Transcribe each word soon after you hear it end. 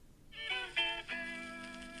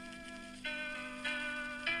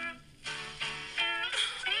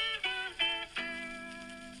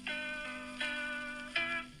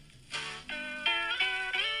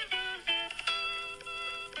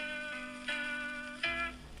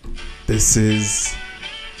This is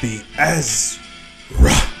the Ezra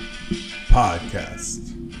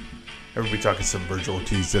podcast. We're going to be talking some Virgil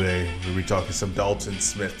Ortiz today. We're going to be talking some Dalton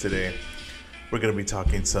Smith today. We're going to be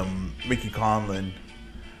talking some Mickey Conlan,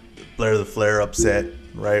 Blair the Flair upset,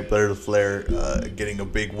 right? Blair the Flair getting a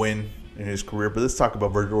big win in his career. But let's talk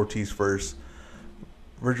about Virgil Ortiz first.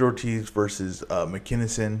 Virgil Ortiz versus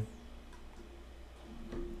McKinnison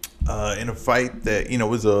in a fight that,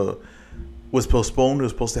 was postponed. It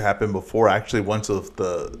was supposed to happen before actually once of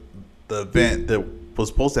the event that was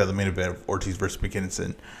supposed to have the main event of Ortiz versus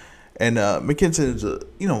McKinnison. And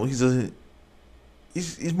McKinnison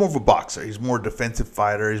is he's more of a boxer. He's more a defensive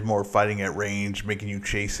fighter. He's more fighting at range, making you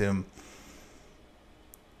chase him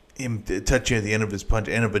touching at the end of his punch,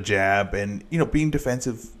 end of a jab, and being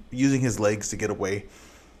defensive, using his legs to get away.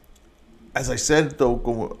 As I said, though,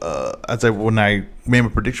 when I made my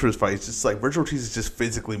prediction for this fight, it's just like Virgil Ortiz is just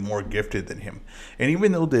physically more gifted than him. And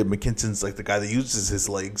even though McKinson's like the guy that uses his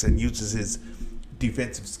legs and uses his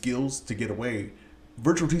defensive skills to get away,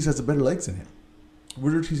 Virgil Ortiz has better legs than him.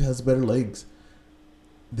 Virgil Ortiz has better legs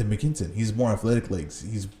than McKinson. He's more athletic legs.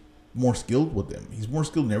 He's more skilled with them. He's more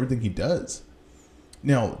skilled in everything he does.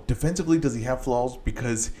 Now, defensively, does he have flaws?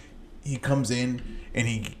 Because he comes in and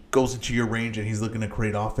he goes into your range and he's looking to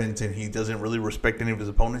create offense and he doesn't really respect any of his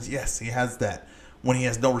opponents. Yes, he has that when he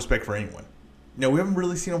has no respect for anyone. Now, we haven't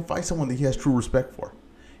really seen him fight someone that he has true respect for.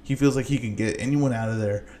 He feels like he can get anyone out of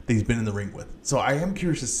there that he's been in the ring with. So I am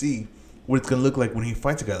curious to see what it's going to look like when he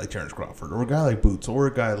fights a guy like Terrence Crawford or a guy like Boots or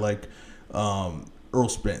a guy like Earl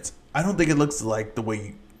Spence. I don't think it looks like the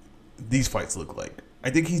way these fights look like. I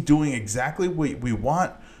think he's doing exactly what we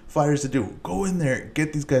want fighters to do. Go in there,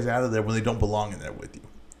 get these guys out of there when they don't belong in there with you.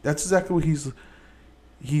 That's exactly what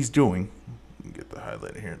he's doing. Let me get the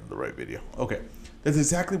highlighter here in the right video. Okay. That's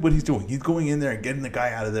exactly what he's doing. He's going in there and getting the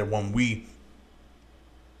guy out of there when we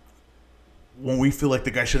feel like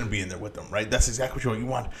the guy shouldn't be in there with them, right? That's exactly what you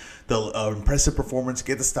want. You want the impressive performance,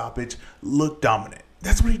 get the stoppage, look dominant.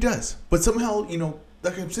 That's what he does. But somehow,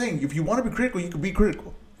 like I'm saying, if you want to be critical, you can be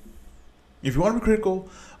critical. If you want to be critical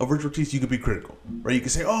of Virgil Ortiz, you could be critical, right? You can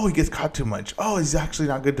say, oh, he gets caught too much. Oh, he's actually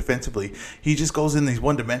not good defensively. He just goes in and he's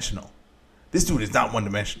one-dimensional. This dude is not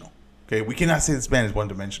one-dimensional, okay? We cannot say this man is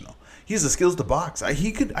one-dimensional. He has the skills to box. I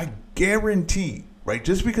guarantee, right,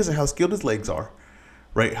 just because of how skilled his legs are,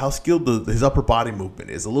 right, how skilled his upper body movement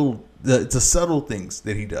is, it's the subtle things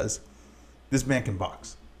that he does, this man can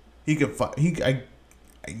box. He can fight.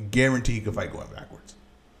 I guarantee he can fight going backwards.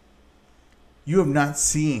 You have not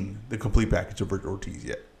seen the complete package of Virgil Ortiz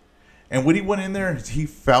yet. And when he went in there, he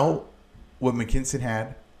felt what McKinson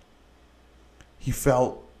had. He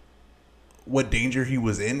felt what danger he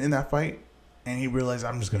was in that fight. And he realized,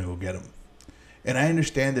 I'm just going to go get him. And I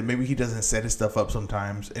understand that maybe he doesn't set his stuff up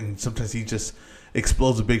sometimes. And sometimes he just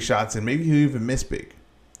explodes with big shots. And maybe he'll even miss big.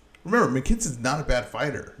 Remember, McKinson's not a bad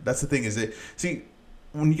fighter. That's the thing is that, see,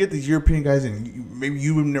 when you get these European guys and maybe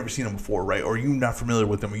you've never seen them before, right? Or you're not familiar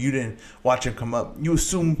with them or you didn't watch him come up, you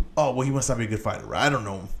assume, oh, well, he must not be a good fighter, right? I don't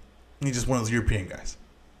know him. He's just one of those European guys.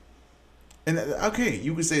 And okay,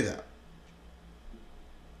 you could say that.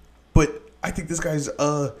 But I think this guy's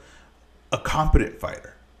a competent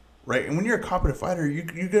fighter, right? And when you're a competent fighter, you're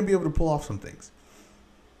going to be able to pull off some things,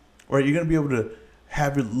 right? You're going to be able to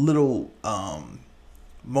have your little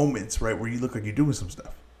moments, right, where you look like you're doing some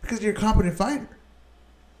stuff because you're a competent fighter.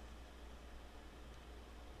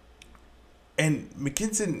 And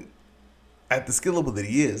McKinson, at the skill level that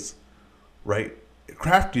he is, right,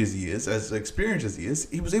 crafty as he is, as experienced as he is,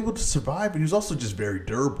 he was able to survive, and he was also just very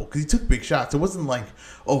durable because he took big shots. It wasn't like,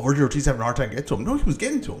 oh, Virgil Ortiz having a hard time getting to him. No, he was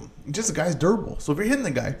getting to him. Just the guy's durable. So if you're hitting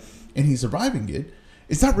the guy and he's surviving it,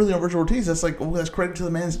 it's not really on Virgil Ortiz. That's like, oh, that's credit to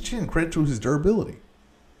the man's chin, credit to his durability.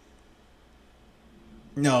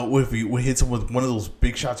 No, if he hits him with one of those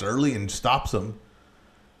big shots early and stops him,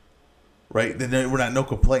 right, then we're not no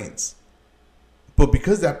complaints. But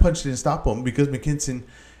because that punch didn't stop him, because McKinson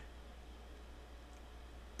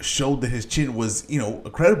showed that his chin was,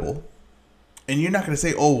 credible, and you're not going to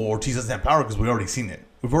say, oh, well, Ortiz doesn't have power because we've already seen it.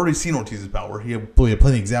 We've already seen Ortiz's power. We have plenty of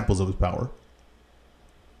examples of his power.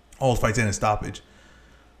 All his fights end in stoppage.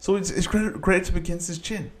 So it's credit to McKinson's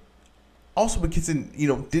chin. Also,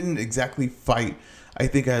 McKinson, didn't exactly fight. I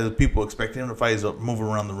think as people expected him to fight, is moving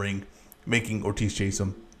around the ring, making Ortiz chase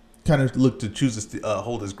him. Kind of look to choose to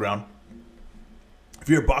hold his ground. If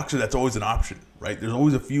you're a boxer, that's always an option, right? There's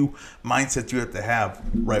always a few mindsets you have to have,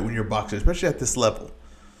 right, when you're a boxer, especially at this level.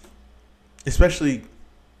 Especially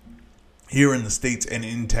here in the States and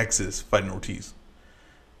in Texas fighting Ortiz.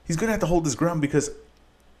 He's going to have to hold his ground because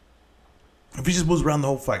if he just moves around the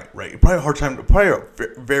whole fight, right? Probably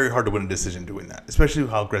very hard to win a decision doing that, especially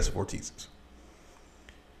how aggressive Ortiz is.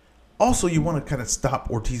 Also, you want to kind of stop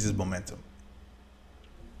Ortiz's momentum.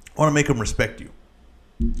 I want to make him respect you.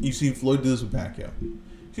 You've seen Floyd do this with Pacquiao. You've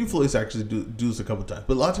seen Floyd actually do this a couple times.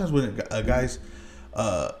 But a lot of times when a guy's,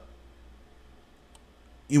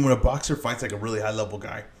 when a boxer fights like a really high level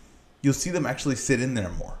guy, you'll see them actually sit in there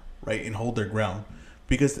more, right, and hold their ground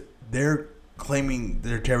because they're claiming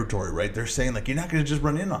their territory, right? They're saying like, you're not going to just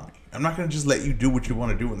run in on me. I'm not going to just let you do what you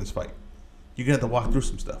want to do in this fight. You're going to have to walk through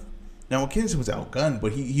some stuff. Now, McKinson was outgunned,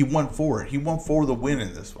 but he won for it. He won for the win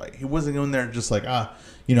in this fight. He wasn't in there just like, I'm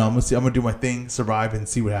gonna do my thing, survive, and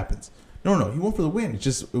see what happens. No, he won for the win.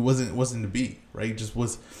 It wasn't to be, right? He just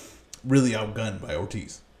was really outgunned by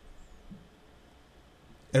Ortiz.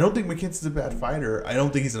 I don't think McKinson's a bad fighter. I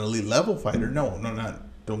don't think he's an elite level fighter. No, not.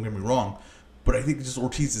 Don't get me wrong, but I think just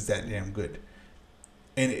Ortiz is that damn good,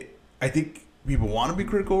 and I think people want to be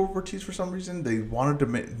critical of Ortiz for some reason. They wanted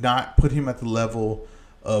to not put him at the level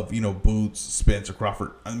of, Boots, Spence, or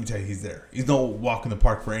Crawford. Let me tell you, he's there. He's no walk in the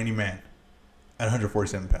park for any man at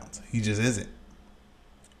 147 pounds. He just isn't.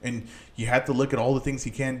 And you have to look at all the things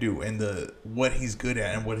he can do and what he's good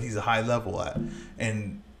at and what he's a high level at.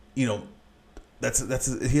 And, that's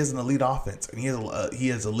he has an elite offense and he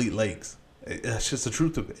has elite legs. That's just the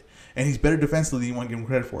truth of it. And he's better defensively than you want to give him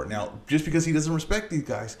credit for it. Now, just because he doesn't respect these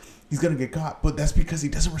guys, he's going to get caught. But that's because he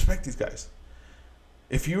doesn't respect these guys.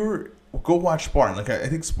 If you're go watch sparring, like I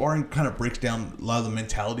think sparring kind of breaks down a lot of the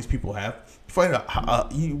mentalities people have.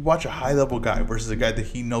 You watch a high level guy versus a guy that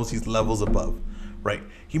he knows he's levels above, right?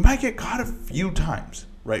 He might get caught a few times,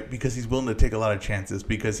 right? Because he's willing to take a lot of chances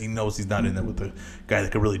because he knows he's not in there with a guy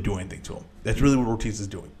that could really do anything to him. That's really what Ortiz is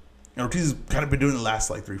doing. And Ortiz has kind of been doing the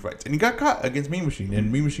last 3 fights, and he got caught against Mean Machine,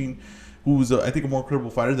 and Mean Machine, who's I think a more credible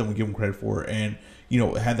fighter than we give him credit for, and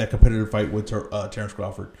had that competitive fight with Terrence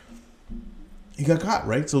Crawford. He got caught,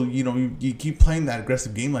 right? So, you keep playing that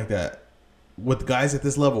aggressive game like that with guys at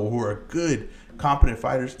this level who are good, competent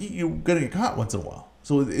fighters, you're going to get caught once in a while.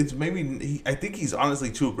 So it's maybe, I think he's honestly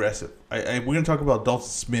too aggressive. We're going to talk about Dalton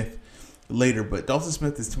Smith later, but Dalton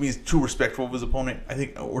Smith to me is too respectful of his opponent. I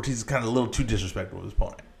think Ortiz is kind of a little too disrespectful of his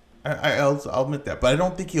opponent. I'll admit that. But I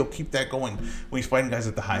don't think he'll keep that going when he's fighting guys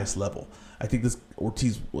at the highest level. I think this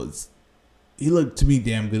Ortiz he looked to me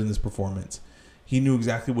damn good in this performance. He knew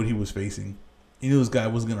exactly what he was facing. He knew this guy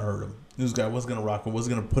wasn't going to hurt him. He knew this guy wasn't going to rock him,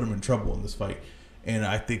 wasn't going to put him in trouble in this fight. And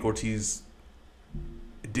I think Ortiz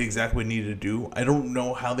did exactly what he needed to do. I don't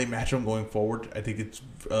know how they match him going forward. I think it's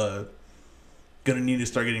going to need to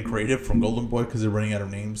start getting creative from Golden Boy because they're running out of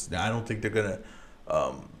names. Now, I don't think they're going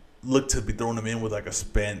to look to be throwing him in with like a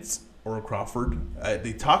Spence or a Crawford.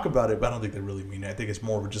 They talk about it, but I don't think they really mean it. I think it's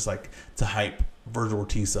more of just like to hype Virgil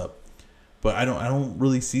Ortiz up. But I don't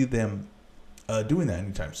really see them doing that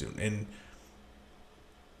anytime soon. And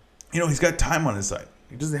he's got time on his side.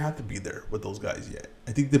 He doesn't have to be there with those guys yet.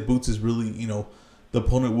 I think the Boots is really, the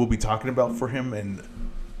opponent we'll be talking about for him, and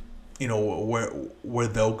where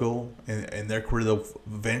they'll go in their career. They'll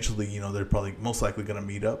eventually, they're probably most likely going to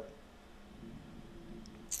meet up.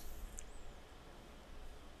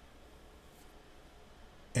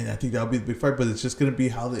 And I think that'll be the big fight, but it's just going to be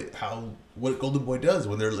what Golden Boy does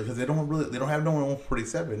when because they don't have no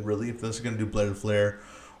 147 really. If they're going to do Blair to Flair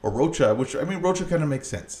or Rocha, which Rocha kind of makes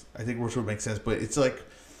sense. I think Rocha would make sense, but it's like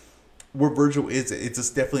where Virgil is, it's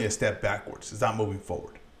definitely a step backwards. It's not moving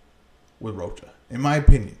forward with Rocha, in my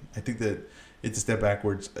opinion. I think that it's a step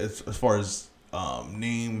backwards as far as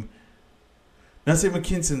name. Not saying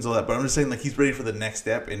McKinson's all that, but I'm just saying like he's ready for the next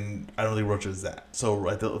step, and I don't think Rocha is that. So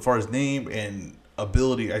as far as name and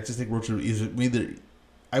ability, I just think Rocha is either.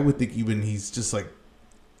 I would think even he's just like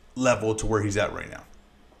level to where he's at right now.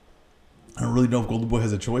 I don't really know if Golden Boy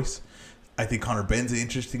has a choice. I think Conor Benn's an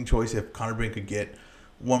interesting choice. If Conor Benn could get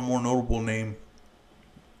one more notable name,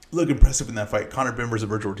 look impressive in that fight. Conor Benn versus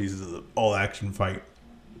Virgil Ortiz is an all-action fight.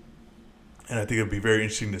 And I think it would be very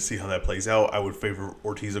interesting to see how that plays out. I would favor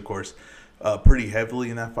Ortiz, of course, pretty heavily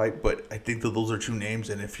in that fight. But I think that those are two names.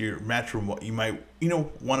 And if you're Matchroom, you might,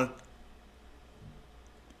 want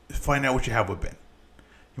to find out what you have with Ben.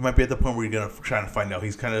 You might be at the point where you're going to try to find out.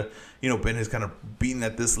 He's kind of, Ben has kind of beaten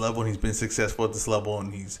at this level, and he's been successful at this level,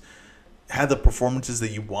 and he's had the performances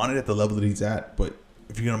that you wanted at the level that he's at. But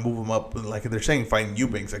if you're going to move him up, like they're saying, fighting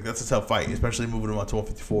Eubanks, like that's a tough fight, especially moving him up to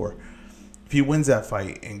 154. If he wins that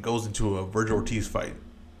fight and goes into a Virgil Ortiz fight,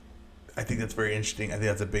 I think that's very interesting. I think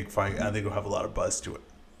that's a big fight. I think it'll have a lot of buzz to it.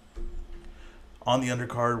 On the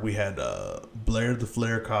undercard, we had Blair the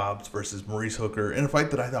Flair Cobbs versus Maurice Hooker in a fight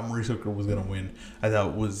that I thought Maurice Hooker was going to win. I thought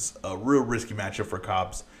it was a real risky matchup for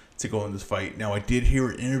Cobbs to go in this fight. Now, I did hear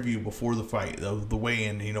an interview before the fight, the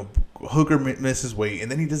weigh-in. Hooker misses weight, and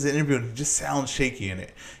then he does the interview, and he just sounds shaky in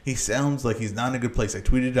it. He sounds like he's not in a good place. I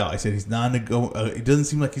tweeted it out. I said he's not in it doesn't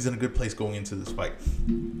seem like he's in a good place going into this fight.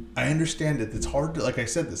 I understand it. It's hard to, like I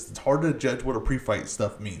said this, it's hard to judge what a pre-fight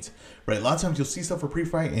stuff means, right? A lot of times you'll see stuff for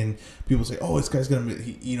pre-fight, and people say, oh, this guy's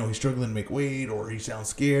he's struggling to make weight, or he sounds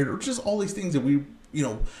scared, or just all these things that we,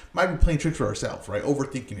 might be playing tricks for ourselves, right?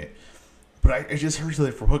 Overthinking it. But I just heard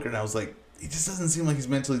something from Hooker, and I was like, he just doesn't seem like he's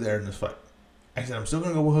mentally there in this fight. I said, I'm still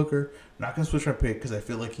going to go with Hooker. I'm not going to switch my pick because I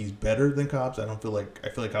feel like he's better than Cobbs. I feel like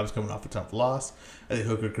Cobbs is coming off a tough loss. I think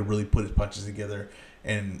Hooker could really put his punches together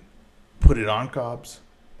and put it on Cobbs.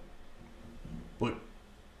 But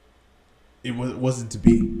it wasn't to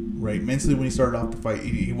be, right? Mentally, when he started off the fight,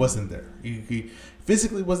 he wasn't there. He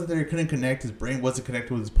physically wasn't there. He couldn't connect. His brain wasn't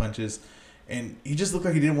connected with his punches. And he just looked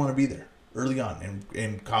like he didn't want to be there early on.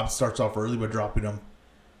 And Cobbs starts off early by dropping him.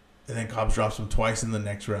 And then Cobbs drops him twice in the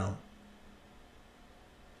next round.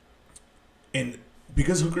 And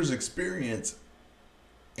because Hooker's experience,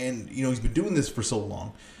 and he's been doing this for so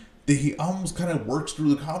long, that he almost kind of works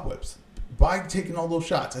through the cobwebs by taking all those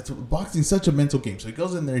shots. Boxing's such a mental game. So he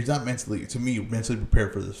goes in there, he's not mentally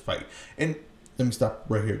prepared for this fight. And let me stop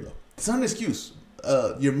right here, though. It's not an excuse.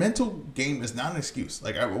 Your mental game is not an excuse.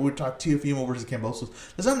 Like, we talked Teofimo versus Kambosos.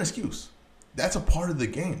 That's not an excuse. That's a part of the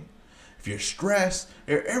game. If you're stressed,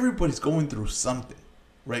 everybody's going through something,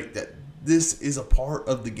 right? That this is a part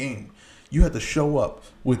of the game. You have to show up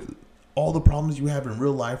with all the problems you have in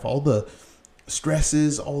real life, all the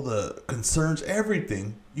stresses, all the concerns,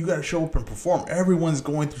 everything. You got to show up and perform. Everyone's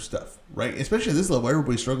going through stuff, right? Especially at this level,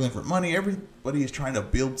 everybody's struggling for money. Everybody is trying to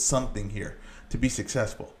build something here to be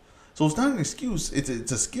successful. So it's not an excuse. It's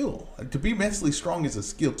a skill. To be mentally strong is a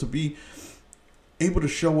skill. To be able to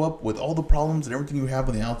show up with all the problems and everything you have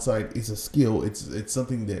on the outside is a skill. It's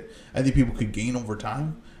something that I think people could gain over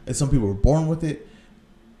time. And some people are born with it.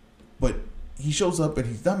 But he shows up and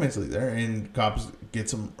he's not mentally there. And Cobbs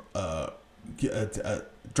gets him,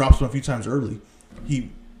 drops him a few times early. He,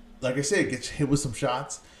 like I said, gets hit with some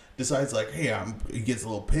shots. Decides like, hey, he gets a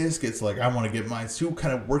little pissed. Gets like, I want to get mine too.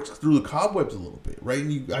 Kind of works through the cobwebs a little bit, right?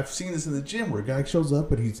 And I've seen this in the gym where a guy shows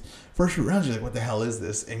up and he's first few rounds. You're like, what the hell is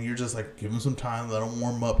this? And you're just like, give him some time, let him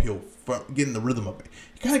warm up. He'll get in the rhythm of it.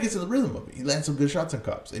 He kind of gets in the rhythm of it. He lands some good shots on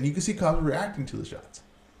Cobbs, and you can see Cobbs reacting to the shots.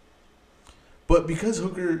 But because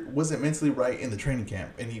Hooker wasn't mentally right in the training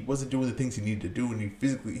camp, and he wasn't doing the things he needed to do,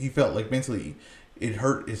 and he felt like mentally it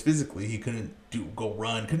hurt his physically. He couldn't go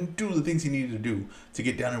run, couldn't do the things he needed to do to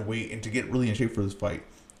get down in weight and to get really in shape for this fight.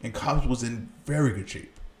 And Cobbs was in very good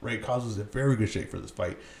shape, right? Cobbs was in very good shape for this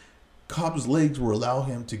fight. Cobbs' legs were allowing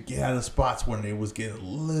him to get out of spots when it was getting a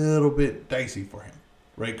little bit dicey for him,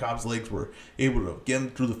 right? Cobbs' legs were able to get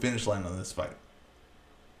him through the finish line on this fight.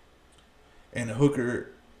 And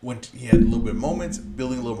Hooker, when he had a little bit of moments,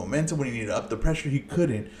 building a little momentum, when he needed to up the pressure, he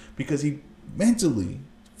couldn't because he mentally,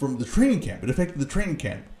 from the training camp, it affected the training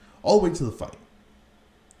camp all the way to the fight.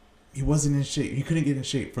 He wasn't in shape. He couldn't get in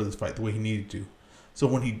shape for this fight the way he needed to. So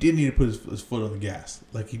when he did need to put his foot on the gas,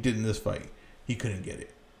 like he did in this fight, he couldn't get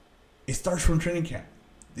it. It starts from training camp.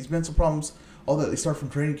 These mental problems, all that, they start from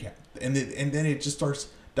training camp. And then it just starts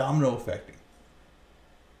domino affecting.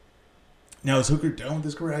 Now, is Hooker done with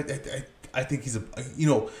his career? I think he's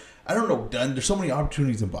I don't know, done. There's so many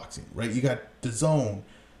opportunities in boxing, right? You got DAZN,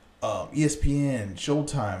 ESPN,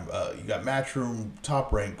 Showtime, you got Matchroom,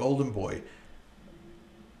 Top Rank, Golden Boy,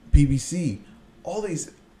 PBC, all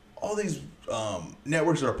these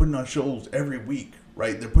networks that are putting on shows every week,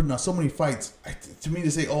 right? They're putting on so many fights. To me,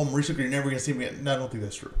 to say, "Oh, Maurice Hooker, you're never gonna see me," no, I don't think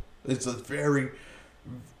that's true. It's a very,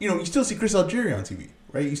 you still see Chris Algieri on TV,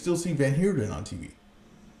 right? You still see Van Heerden on TV.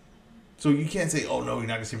 So you can't say, "Oh no, you're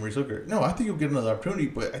not gonna see Maurice Hooker." No, I think you'll get another opportunity,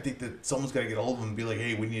 but I think that someone's got to get a hold of him and be like,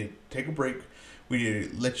 "Hey, we need to take a break. We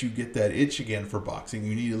need to let you get that itch again for boxing.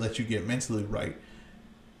 We need to let you get mentally right.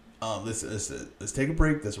 Let's take a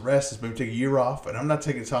break. Let's rest. Let's maybe take a year off." And I'm not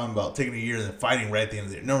talking about taking a year and then fighting right at the end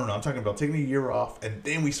of the year. No. I'm talking about taking a year off, and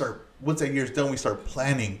then we start. Once that year's done, we start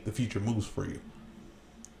planning the future moves for you.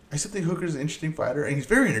 I still think Hooker's an interesting fighter, and he's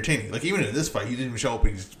very entertaining. Like, even in this fight, he didn't even show up,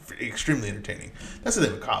 but he's extremely entertaining. That's the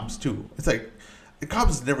thing with Cobbs, too. It's like,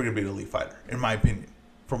 Cobbs is never going to be an elite fighter, in my opinion,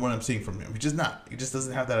 from what I'm seeing from him. He's just not. He just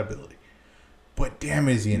doesn't have that ability. But damn,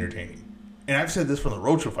 is he entertaining. And I've said this from the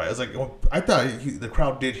Rocha fight. I was like, I thought the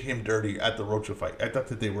crowd did him dirty at the Rocha fight. I thought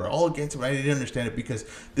that they were all against him. I didn't understand it because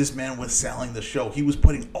this man was selling the show. He was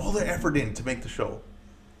putting all the effort in to make the show.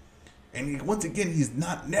 And once again, he's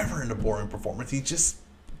never in a boring performance. He's just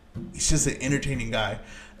an entertaining guy.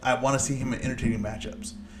 I want to see him in entertaining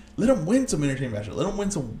matchups. let him win some entertainment matches. Let him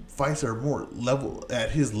win some fights that are more level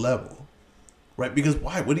at his level, right? Because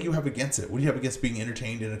why? What do you have against it? What do you have against being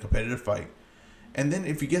entertained in a competitive fight? And then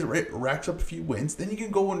if he gets racks up a few wins, then you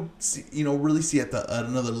can go and see, really see at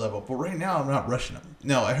another level. But right now, I'm not rushing him.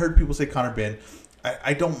 Now, I heard people say Conor Benn.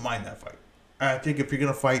 I don't mind that fight. I think if you're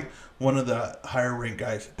gonna fight one of the higher ranked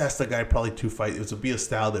guys, that's the guy probably to fight. It would be a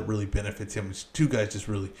style that really benefits him. It's two guys just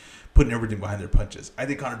really putting everything behind their punches. I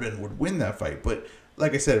think Conor Benn would win that fight. But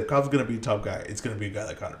like I said, if Kov's gonna be a top guy, it's gonna be a guy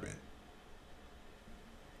like Conor Benn.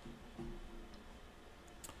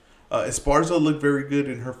 Esparza looked very good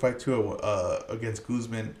in her fight too against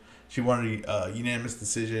Guzman. She won a unanimous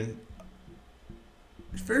decision.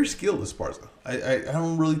 Very skilled, Esparza. I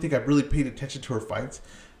don't really think I've really paid attention to her fights.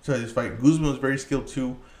 So this fight, Guzman was very skilled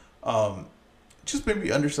too. Just maybe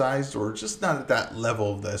undersized or just not at that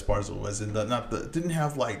level that Esparza was, and didn't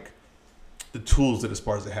have like the tools that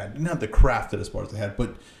Esparza had, didn't have the craft that Esparza had,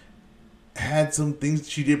 but had some things.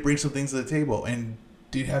 She did bring some things to the table and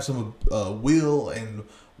did have some will and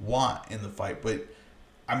want in the fight. But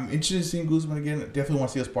I'm interested in seeing Guzman again. Definitely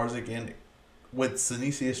want to see Esparza again. With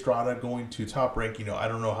Seniesa Estrada going to Top Rank, I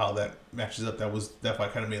don't know how that matches up. That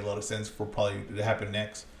fight kind of made a lot of sense for probably to happen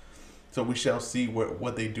next. So we shall see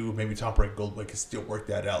what they do. Maybe Top Rank Goldberg can still work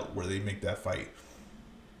that out where they make that fight.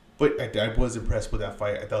 But I was impressed with that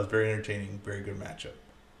fight. I thought it was very entertaining, very good matchup.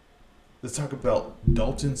 Let's talk about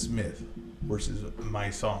Dalton Smith versus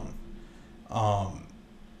Maison.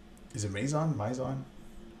 Is it Maison?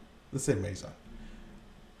 Let's say Maison.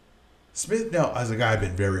 Smith now, as a guy I've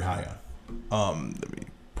been very high on. Let me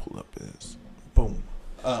pull up this. Boom.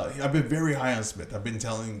 I've been very high on Smith. I've been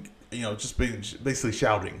telling, just been basically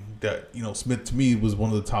shouting that, Smith to me was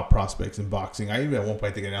one of the top prospects in boxing. I even at one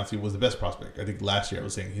point I think I announced he was the best prospect. I think last year I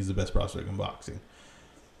was saying he's the best prospect in boxing.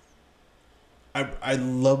 I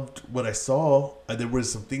loved what I saw. There was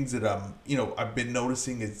some things that I've been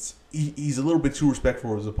noticing. He's a little bit too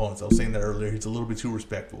respectful of his opponents. I was saying that earlier. He's a little bit too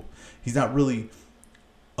respectful. He's not really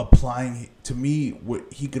applying, to me,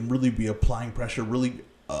 what he can really be applying pressure. Really,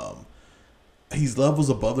 he's levels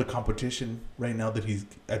above the competition right now that he's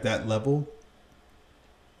at that level,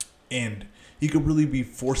 and he could really be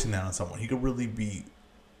forcing that on someone. He could really be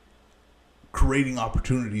creating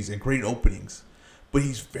opportunities and creating openings, but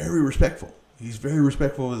he's very respectful. He's very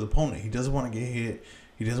respectful of his opponent. He doesn't want to get hit.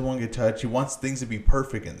 He doesn't want to get touched. He wants things to be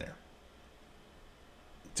perfect in there.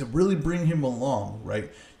 To really bring him along,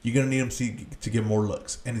 right, you're going to need him to get more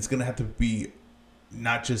looks. And it's going to have to be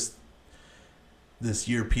not just this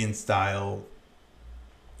European style.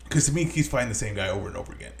 Because to me, he's fighting the same guy over and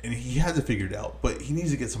over again. And he has it figured out. But he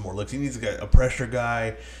needs to get some more looks. He needs a pressure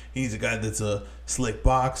guy. He needs a guy that's a slick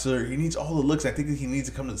boxer. He needs all the looks. I think he needs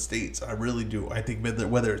to come to the States. I really do. I think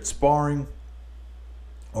whether it's sparring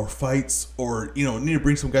or fights or, need to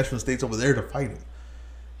bring some guys from the States over there to fight him.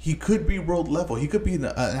 He could be world level. He could be an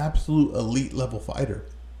absolute elite level fighter.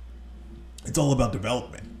 It's all about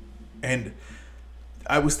development. And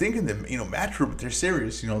I was thinking that, Matchroom, they're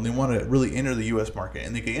serious, and they want to really enter the U.S. market.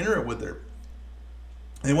 And they can enter it with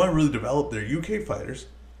they want to really develop their UK fighters,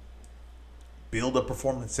 build a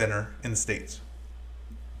performance center in the States.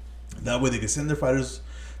 That way they can send their fighters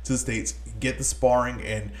to the States, get the sparring,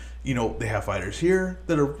 and, they have fighters here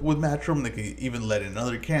that are with Matchroom. They can even let in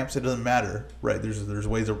other camps. It doesn't matter, right? There's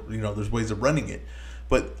ways of, there's ways of running it.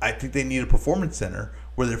 But I think they need a performance center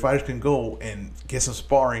where their fighters can go and get some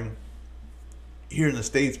sparring here in the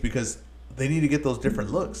States, because they need to get those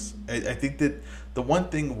different looks. I think that the one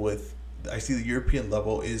thing I see the European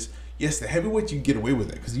level is, yes, the heavyweights, you can get away with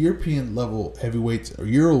it, because the European level heavyweights or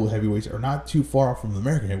Euro heavyweights are not too far off from the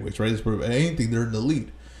American heavyweights, right? It's anything, they're in the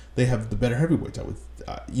lead. They have the better heavyweights. I would,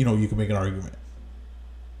 you can make an argument.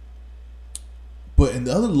 But in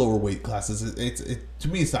the other lower weight classes, it's to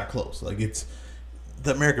me, it's not close. Like, it's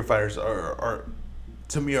the American fighters are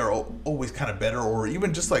to me are always kind of better, or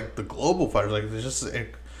even just like the global fighters, like there's just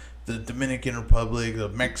the Dominican Republic, the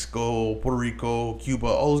Mexico, Puerto Rico, Cuba,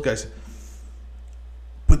 all those guys.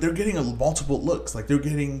 But they're getting multiple looks. Like, they're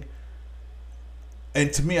getting.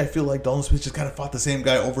 And to me, I feel like Dalton Smith just kind of fought the same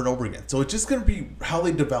guy over and over again. So it's just going to be how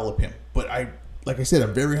they develop him. But like I said,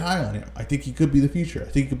 I'm very high on him. I think he could be the future. I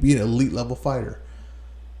think he could be an elite level fighter.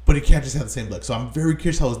 But he can't just have the same look. So I'm very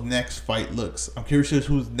curious how his next fight looks. I'm curious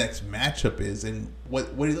who his next matchup is and what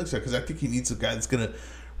he looks like. Because I think he needs a guy that's going to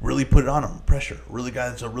really put it on him, pressure. Really guy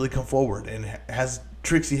that's going to really come forward and has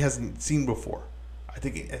tricks he hasn't seen before. I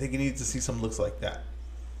think he needs to see some looks like that.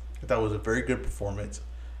 I thought it was a very good performance.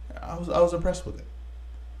 I was impressed with it.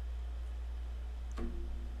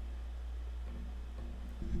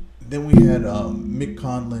 Then we had Mick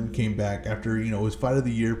Conlan came back after his Fight of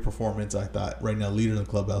the Year performance. I thought right now leader in the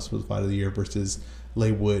clubhouse was Fight of the Year versus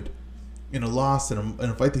Leigh Wood in a loss in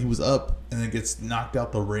a fight that he was up and then gets knocked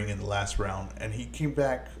out the ring in the last round. And he came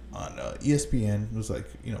back on ESPN. It was like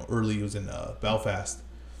early. It was in Belfast,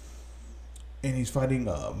 and he's fighting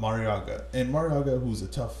Marriaga. And Marriaga, who's a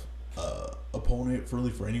tough opponent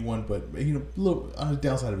for anyone, but a little on the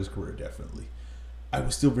downside of his career, definitely. I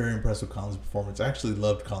was still very impressed with Colin's performance. I actually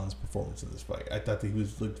loved Colin's performance in this fight. I thought that he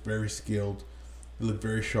looked very skilled. He looked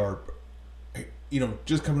very sharp.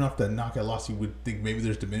 Just coming off that knockout loss, you would think maybe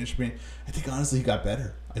there's diminishment. I think honestly he got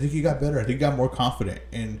better. I think he got more confident,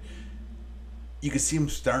 and you could see him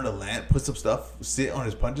starting to put some stuff, sit on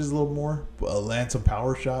his punches a little more, land some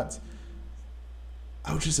power shots.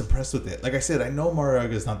 I was just impressed with it. Like I said, I know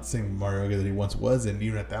Marriaga is not the same Marriaga that he once was, and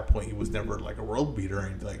even at that point, he was never like a world beater or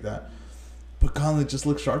anything like that. But Conlan just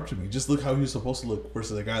looked sharp to me. Just look how he was supposed to look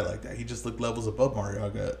versus a guy like that. He just looked levels above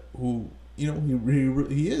Marriaga, who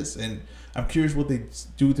he is. And I'm curious what they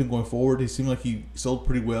do with him going forward. He seemed like he sold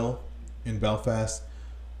pretty well in Belfast.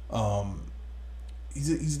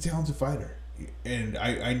 He's a talented fighter, and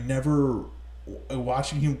I never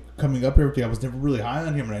watching him coming up here. I was never really high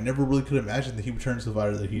on him, and I never really could imagine that he would turn to the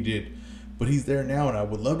fighter that he did. But he's there now, and I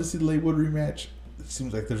would love to see the Leigh Wood rematch. It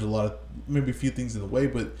seems like there's maybe a few things in the way,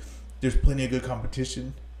 but there's plenty of good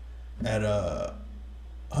competition at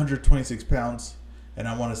 126 pounds, and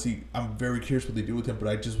I'm very curious what they do with him, but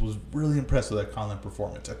I just was really impressed with that Conlan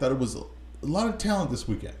performance. I thought it was a lot of talent this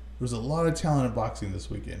weekend. There was a lot of talent in boxing this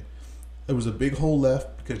weekend. There was a big hole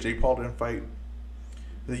left because Jake Paul didn't fight.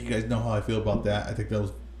 I think you guys know how I feel about that. I think that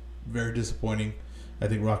was very disappointing. I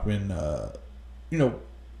think Rockman,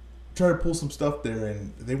 tried to pull some stuff there,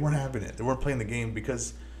 and they weren't having it. They weren't playing the game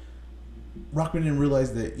because Rockman didn't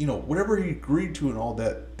realize that, whatever he agreed to and all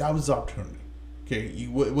that, that was his opportunity. Okay, it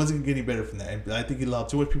wasn't going to get any better from that. And I think he allowed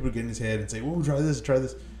too much people to get in his head and say, well, try this. He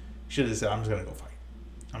should have said, I'm just going to go fight.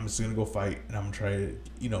 I'm just going to go fight, and I'm going to try to,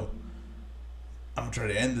 I'm going to try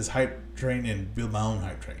to end this hype train and build my own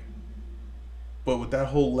hype train. But with that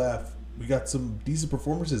whole left, we got some decent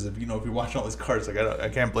performances. If you're watching all these cards, like I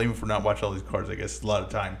can't blame him for not watching all these cards. I guess it's a lot of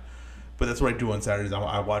time. But that's what I do on Saturdays.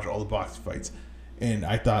 I watch all the boxing fights. And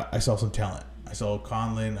I thought I saw some talent. I saw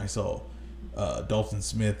Conlan, I saw Dalton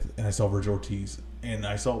Smith, and I saw Vergil Ortiz. And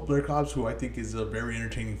I saw Blair Cobbs, who I think is a very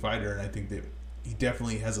entertaining fighter, and I think that he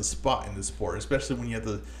definitely has a spot in the sport, especially when you have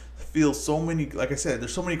to feel so many, like I said,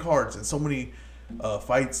 there's so many cards and so many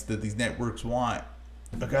fights that these networks want.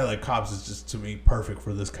 A guy like Cobbs is just, to me, perfect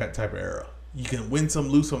for this type of era. You can win some,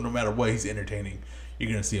 lose some, no matter what. He's entertaining.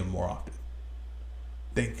 You're going to see him more often.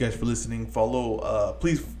 Thank you guys for listening. Follow,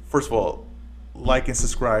 please, first of all, like and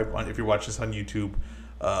subscribe if you're watching this on YouTube.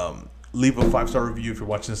 Leave a 5-star review if you're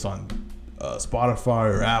watching this on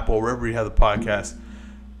Spotify or Apple, wherever you have the podcast.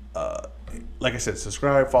 Like I said,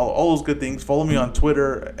 subscribe, follow, all those good things. Follow me on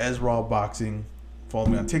Twitter as Raw Boxing. Follow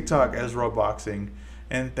me on TikTok as Raw Boxing.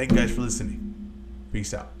 And thank you guys for listening.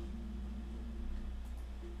 Peace out.